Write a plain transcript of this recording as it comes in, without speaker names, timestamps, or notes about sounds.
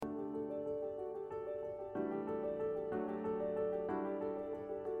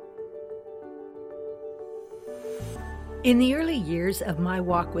In the early years of my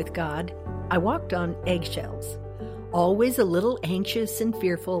walk with God, I walked on eggshells, always a little anxious and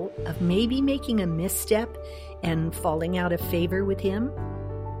fearful of maybe making a misstep and falling out of favor with Him.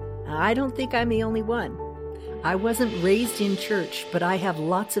 I don't think I'm the only one. I wasn't raised in church, but I have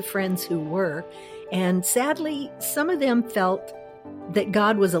lots of friends who were, and sadly, some of them felt that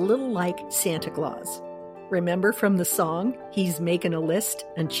God was a little like Santa Claus. Remember from the song, he's making a list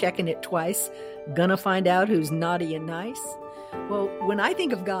and checking it twice, gonna find out who's naughty and nice? Well, when I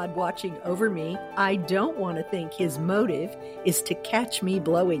think of God watching over me, I don't want to think His motive is to catch me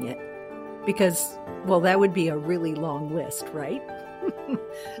blowing it. Because, well, that would be a really long list, right?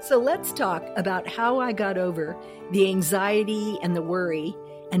 So let's talk about how I got over the anxiety and the worry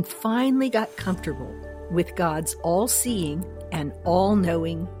and finally got comfortable with God's all-seeing and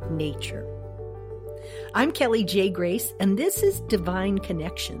all-knowing nature. I'm Kelly J. Grace, and this is Divine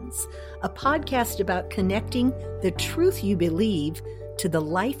Connections, a podcast about connecting the truth you believe to the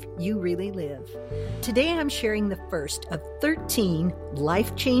life you really live. Today I'm sharing the first of 13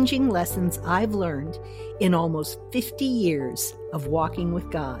 life-changing lessons I've learned in almost 50 years of walking with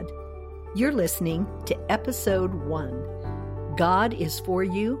God. You're listening to Episode 1, God is for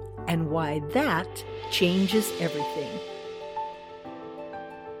You and Why That Changes Everything.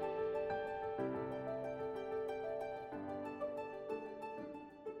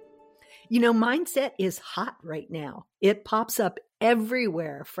 You know, mindset is hot right now. It pops up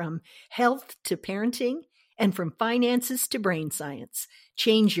everywhere, from health to parenting and from finances to brain science.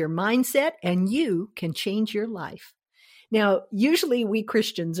 Change your mindset and you can change your life. Now, usually we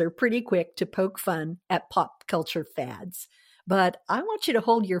Christians are pretty quick to poke fun at pop culture fads, but I want you to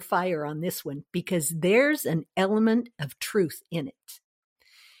hold your fire on this one because there's an element of truth in it.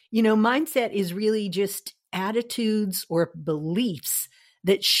 You know, mindset is really just attitudes or beliefs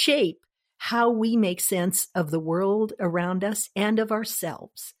that shape how we make sense of the world around us and of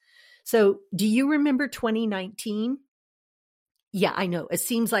ourselves. So, do you remember 2019? Yeah, I know. It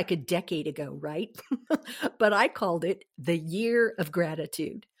seems like a decade ago, right? But I called it the year of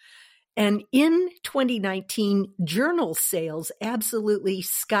gratitude. And in 2019, journal sales absolutely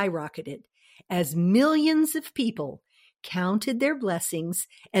skyrocketed as millions of people counted their blessings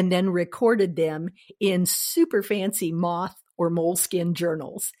and then recorded them in super fancy moth or moleskin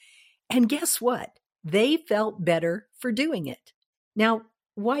journals. And guess what? They felt better for doing it. Now,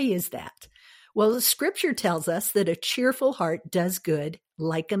 why is that? Well, the scripture tells us that a cheerful heart does good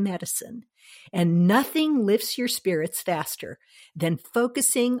like a medicine, and nothing lifts your spirits faster than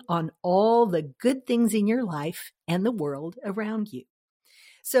focusing on all the good things in your life and the world around you.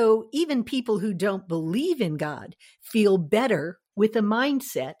 So even people who don't believe in God feel better with a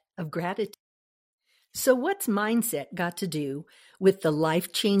mindset of gratitude. So what's mindset got to do with the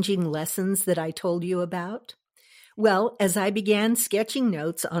life-changing lessons that I told you about? Well, as I began sketching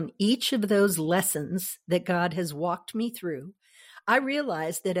notes on each of those lessons that God has walked me through, I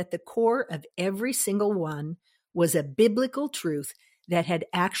realized that at the core of every single one was a biblical truth that had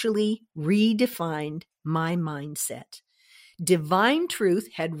actually redefined my mindset. Divine truth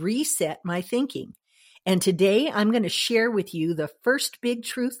had reset my thinking. And today I'm going to share with you the first big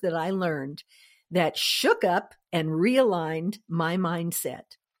truth that I learned that shook up and realigned my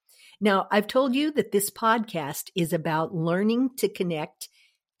mindset. Now, I've told you that this podcast is about learning to connect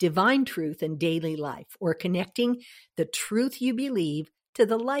divine truth in daily life, or connecting the truth you believe to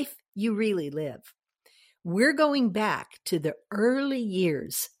the life you really live. We're going back to the early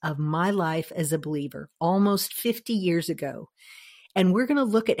years of my life as a believer, almost 50 years ago. And we're going to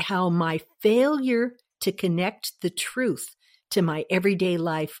look at how my failure to connect the truth to my everyday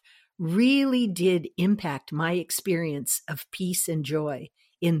life really did impact my experience of peace and joy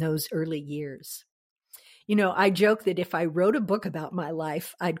in those early years. You know, I joke that if I wrote a book about my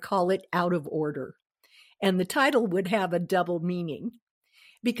life, I'd call it Out of Order. And the title would have a double meaning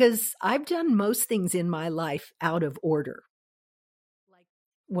because I've done most things in my life out of order.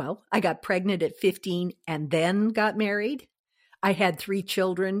 Well, I got pregnant at 15 and then got married. I had 3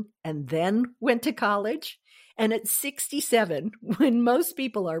 children and then went to college. And at 67, when most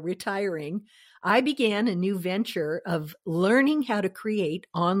people are retiring, I began a new venture of learning how to create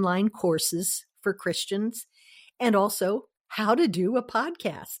online courses for Christians and also how to do a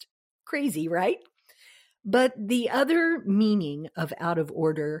podcast. Crazy, right? But the other meaning of out of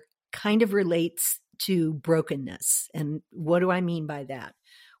order kind of relates to brokenness. And what do I mean by that?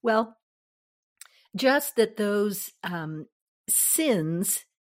 Well, just that those sins,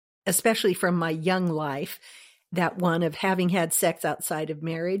 especially from my young life, that one of having had sex outside of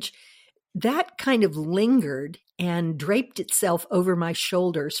marriage, that kind of lingered and draped itself over my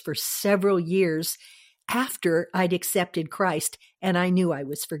shoulders for several years after I'd accepted Christ and I knew I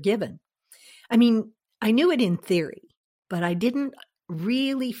was forgiven. I mean, I knew it in theory, but I didn't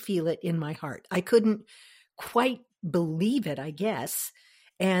really feel it in my heart. I couldn't quite believe it, I guess.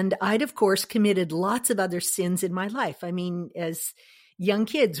 And I'd, of course, committed lots of other sins in my life. I mean, as young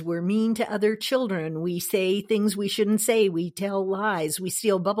kids, we're mean to other children. We say things we shouldn't say. We tell lies. We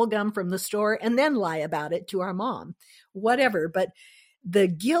steal bubble gum from the store and then lie about it to our mom, whatever. But the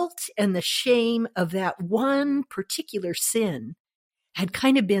guilt and the shame of that one particular sin had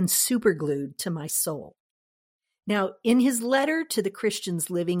kind of been superglued to my soul. Now, in his letter to the Christians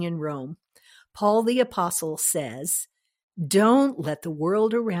living in Rome, Paul the Apostle says, "Don't let the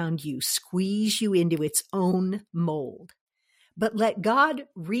world around you squeeze you into its own mold, but let God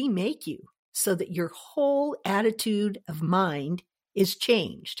remake you so that your whole attitude of mind is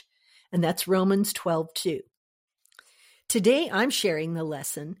changed." And that's Romans 12:2. Today, I'm sharing the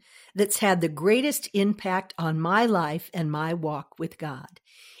lesson that's had the greatest impact on my life and my walk with God.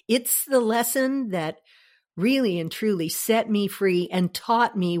 It's the lesson that really and truly set me free and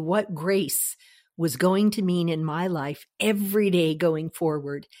taught me what grace was going to mean in my life every day going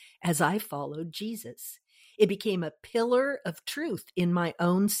forward as I followed Jesus. It became a pillar of truth in my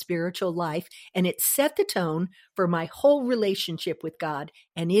own spiritual life, and it set the tone for my whole relationship with God.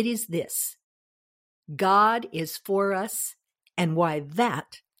 And it is this: God is for us, and why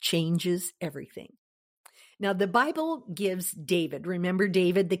that changes everything. Now, the Bible gives David, remember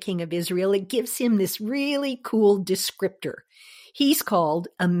David, the king of Israel, it gives him this really cool descriptor. He's called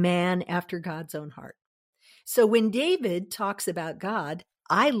a man after God's own heart. So when David talks about God,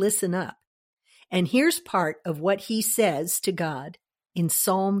 I listen up. And here's part of what he says to God in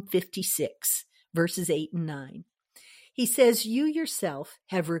Psalm 56, verses 8 and 9. He says, "You yourself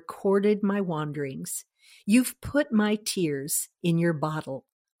have recorded my wanderings. You've put my tears in your bottle.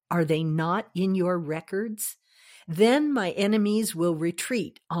 Are they not in your records? Then my enemies will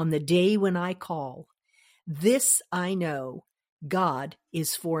retreat on the day when I call. This I know, God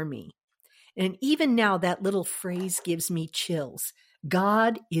is for me." And even now that little phrase gives me chills.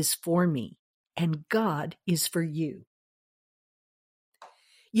 God is for me, and God is for you.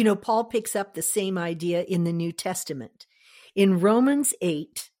 You know, Paul picks up the same idea in the New Testament. In Romans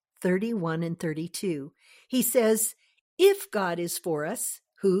 8:31 and 32, he says, "If God is for us,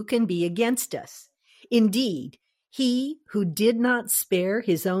 who can be against us? Indeed, he who did not spare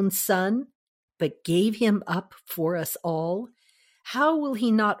his own son, but gave him up for us all, how will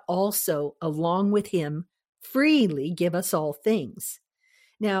he not also, along with him, freely give us all things?"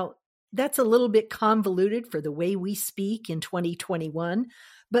 Now, that's a little bit convoluted for the way we speak in 2021,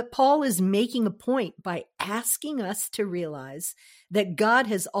 but Paul is making a point by asking us to realize that God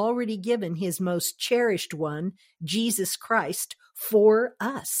has already given his most cherished one, Jesus Christ, for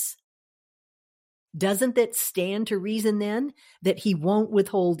us. Doesn't that stand to reason then that he won't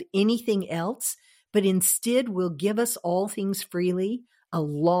withhold anything else, but instead will give us all things freely,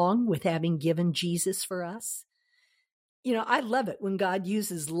 along with having given Jesus for us? You know, I love it when God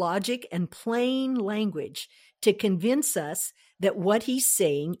uses logic and plain language to convince us that what he's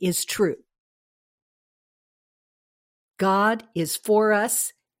saying is true. God is for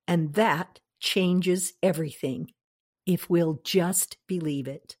us, and that changes everything if we'll just believe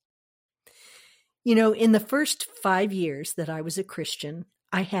it. You know, in the first 5 years that I was a Christian,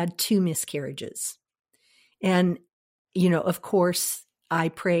 I had 2 miscarriages. And, you know, of course, I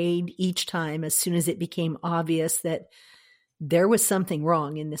prayed each time as soon as it became obvious that there was something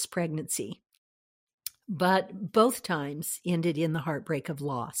wrong in this pregnancy. But both times ended in the heartbreak of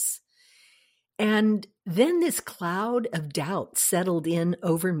loss. And then this cloud of doubt settled in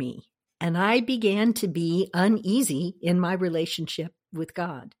over me, and I began to be uneasy in my relationship with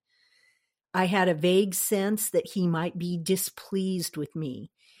God. I had a vague sense that he might be displeased with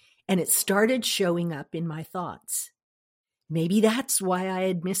me, and it started showing up in my thoughts. Maybe that's why I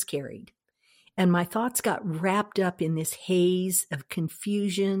had miscarried. And my thoughts got wrapped up in this haze of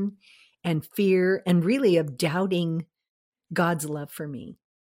confusion and fear and really of doubting God's love for me.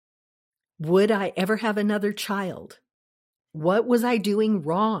 Would I ever have another child? What was I doing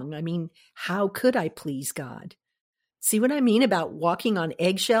wrong? I mean, how could I please God? See what I mean about walking on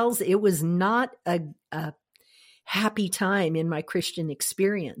eggshells? It was not a happy time in my Christian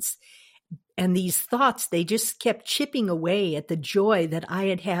experience. And these thoughts, they just kept chipping away at the joy that I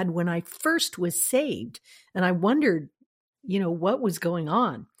had had when I first was saved. And I wondered, you know, what was going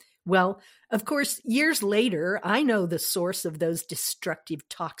on? Well, of course, years later, I know the source of those destructive,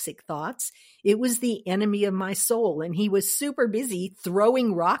 toxic thoughts. It was the enemy of my soul, and he was super busy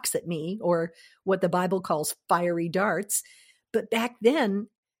throwing rocks at me, or what the Bible calls fiery darts. But back then,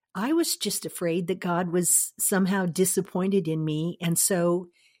 I was just afraid that God was somehow disappointed in me, and so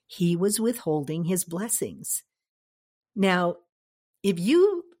he was withholding his blessings. Now, if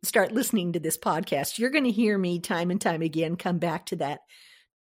you start listening to this podcast, you're going to hear me time and time again come back to that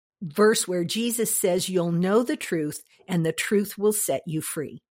verse where Jesus says, you'll know the truth and the truth will set you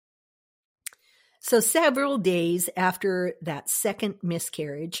free. So several days after that second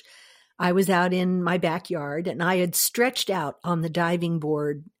miscarriage, I was out in my backyard and I had stretched out on the diving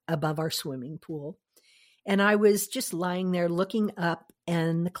board above our swimming pool. And I was just lying there looking up,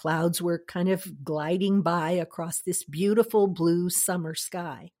 and the clouds were kind of gliding by across this beautiful blue summer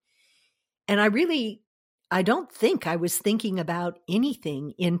sky. And I don't think I was thinking about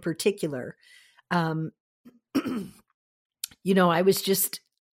anything in particular. I was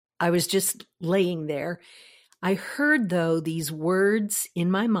just laying there. I heard, though, these words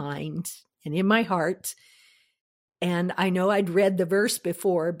in my mind and in my heart. And I know I'd read the verse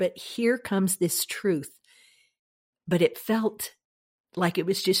before, but here comes this truth. But it felt like it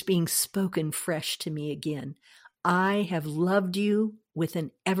was just being spoken fresh to me again. I have loved you with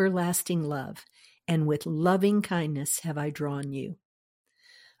an everlasting love, and with loving kindness have I drawn you.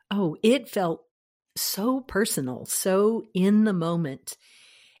 Oh, it felt so personal, so in the moment.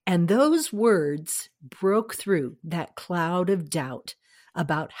 And those words broke through that cloud of doubt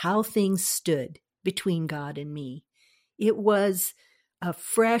about how things stood between God and me. It was a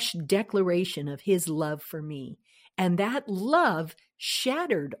fresh declaration of his love for me. And that love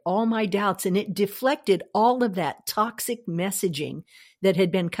shattered all my doubts, and it deflected all of that toxic messaging that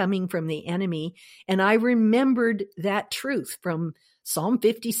had been coming from the enemy. And I remembered that truth from Psalm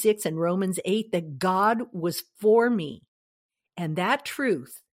 56 and Romans 8, that God was for me. And that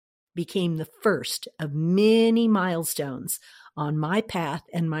truth became the first of many milestones on my path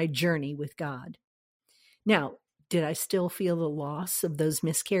and my journey with God. Now, did I still feel the loss of those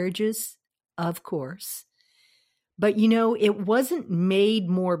miscarriages? Of course. But it wasn't made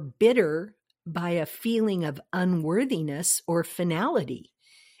more bitter by a feeling of unworthiness or finality,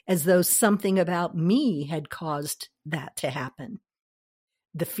 as though something about me had caused that to happen.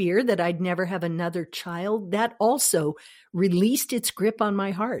 The fear that I'd never have another child, that also released its grip on my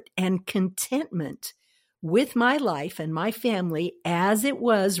heart, and contentment with my life and my family as it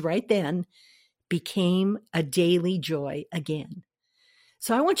was right then became a daily joy again.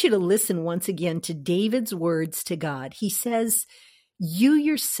 So I want you to listen once again to David's words to God. He says, you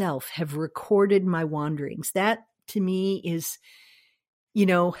yourself have recorded my wanderings. That to me is,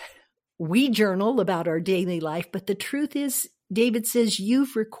 we journal about our daily life, but the truth is, David says,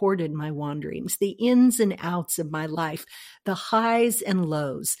 you've recorded my wanderings, the ins and outs of my life, the highs and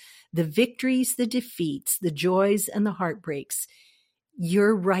lows, the victories, the defeats, the joys and the heartbreaks.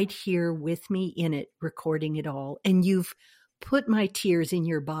 You're right here with me in it, recording it all. And you've put my tears in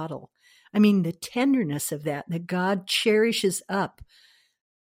your bottle. I mean, the tenderness of that God cherishes up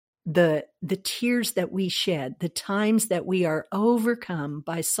the tears that we shed, the times that we are overcome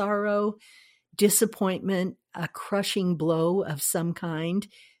by sorrow, disappointment, a crushing blow of some kind,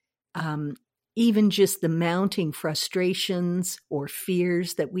 even just the mounting frustrations or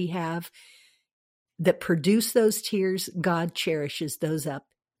fears that we have that produce those tears. God cherishes those up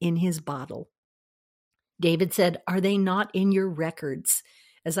in his bottle. David said, are they not in your records?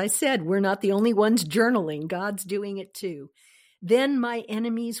 As I said, we're not the only ones journaling. God's doing it too. Then my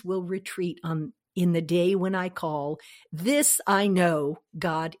enemies will retreat in the day when I call. This I know,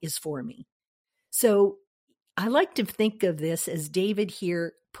 God is for me. So I like to think of this as David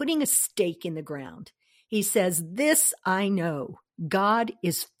here putting a stake in the ground. He says, this I know, God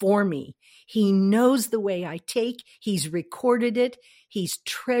is for me. He knows the way I take. He's recorded it. He's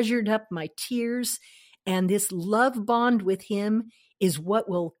treasured up my tears. And this love bond with him is what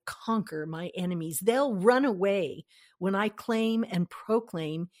will conquer my enemies. They'll run away when I claim and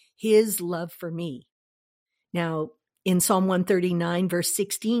proclaim his love for me. Now, in Psalm 139, verse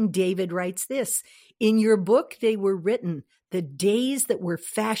 16, David writes this, in your book they were written, the days that were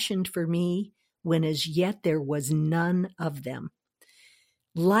fashioned for me, when as yet there was none of them.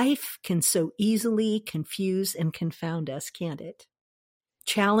 Life can so easily confuse and confound us, can't it?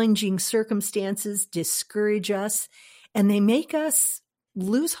 Challenging circumstances discourage us, and they make us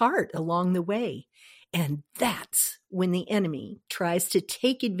lose heart along the way. And that's when the enemy tries to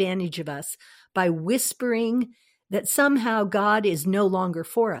take advantage of us by whispering that somehow God is no longer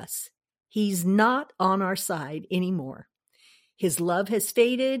for us. He's not on our side anymore. His love has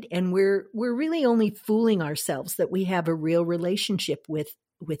faded, and we're really only fooling ourselves that we have a real relationship with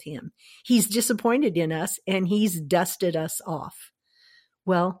him. He's disappointed in us, and he's dusted us off.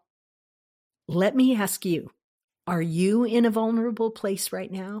 Well, let me ask you, Are you in a vulnerable place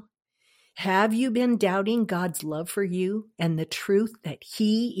right now? Have you been doubting God's love for you and the truth that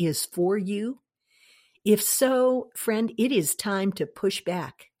He is for you? If so, friend, it is time to push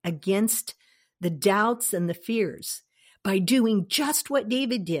back against the doubts and the fears by doing just what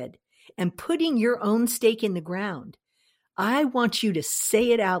David did and putting your own stake in the ground. I want you to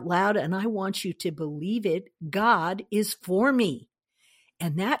say it out loud, and I want you to believe it. God is for me.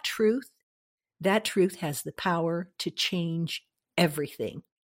 And that truth has the power to change everything.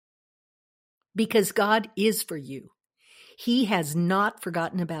 Because God is for you. He has not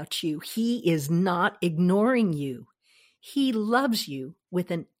forgotten about you. He is not ignoring you. He loves you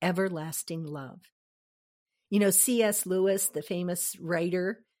with an everlasting love. You know, C.S. Lewis, the famous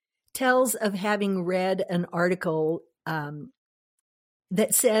writer, tells of having read an article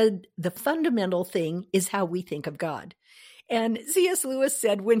that said the fundamental thing is how we think of God. And C.S. Lewis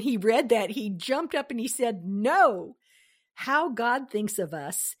said when he read that, he jumped up and he said, no, how God thinks of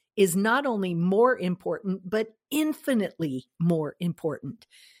us is not only more important, but infinitely more important.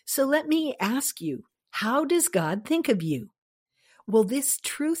 So let me ask you, how does God think of you? Well, this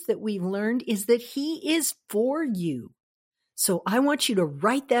truth that we've learned is that He is for you. So I want you to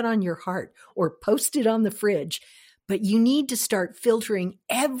write that on your heart or post it on the fridge. But you need to start filtering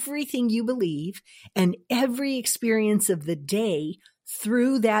everything you believe and every experience of the day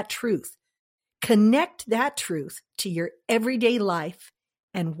through that truth. Connect that truth to your everyday life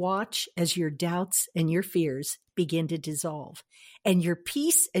and watch as your doubts and your fears begin to dissolve. And your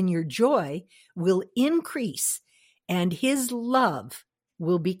peace and your joy will increase, and His love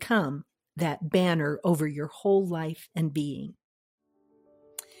will become that banner over your whole life and being.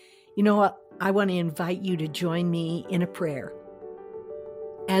 You know what? I want to invite you to join me in a prayer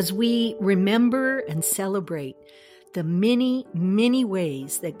as we remember and celebrate the many, many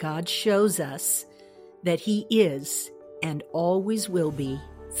ways that God shows us that He is and always will be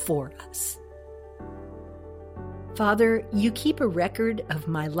for us. Father, you keep a record of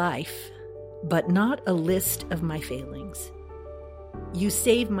my life, but not a list of my failings. You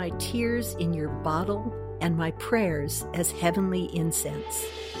save my tears in your bottle and my prayers as heavenly incense.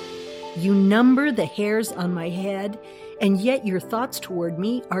 You number the hairs on my head, and yet your thoughts toward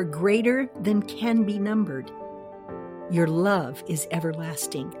me are greater than can be numbered. Your love is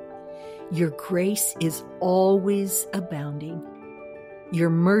everlasting. Your grace is always abounding. Your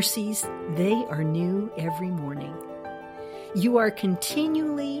mercies, they are new every morning. You are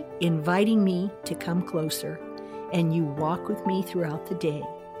continually inviting me to come closer, and you walk with me throughout the day.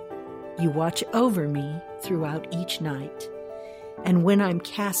 You watch over me throughout each night. And when I'm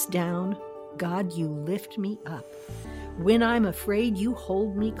cast down, God, you lift me up. When I'm afraid, you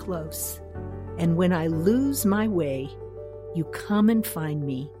hold me close. And when I lose my way, you come and find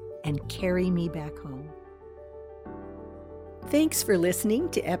me and carry me back home. Thanks for listening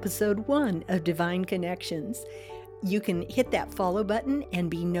to episode 1 of Divine Connections. You can hit that follow button and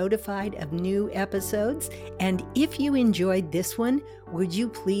be notified of new episodes. And if you enjoyed this one, would you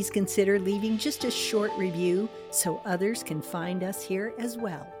please consider leaving just a short review so others can find us here as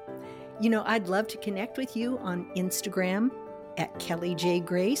well? You know, I'd love to connect with you on Instagram at Kelly J.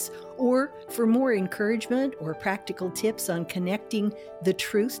 Grace, or for more encouragement or practical tips on connecting the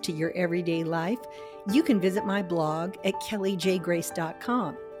truth to your everyday life, you can visit my blog at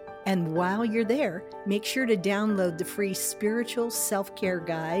kellyjgrace.com. And while you're there, make sure to download the free Spiritual Self-Care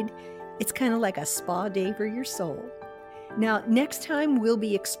Guide. It's kind of like a spa day for your soul. Now, next time we'll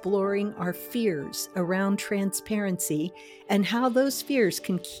be exploring our fears around transparency and how those fears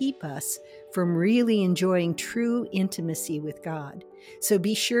can keep us from really enjoying true intimacy with God. So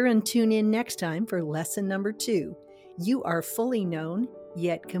be sure and tune in next time for lesson number 2. You are fully known,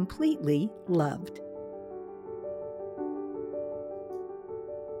 yet completely loved.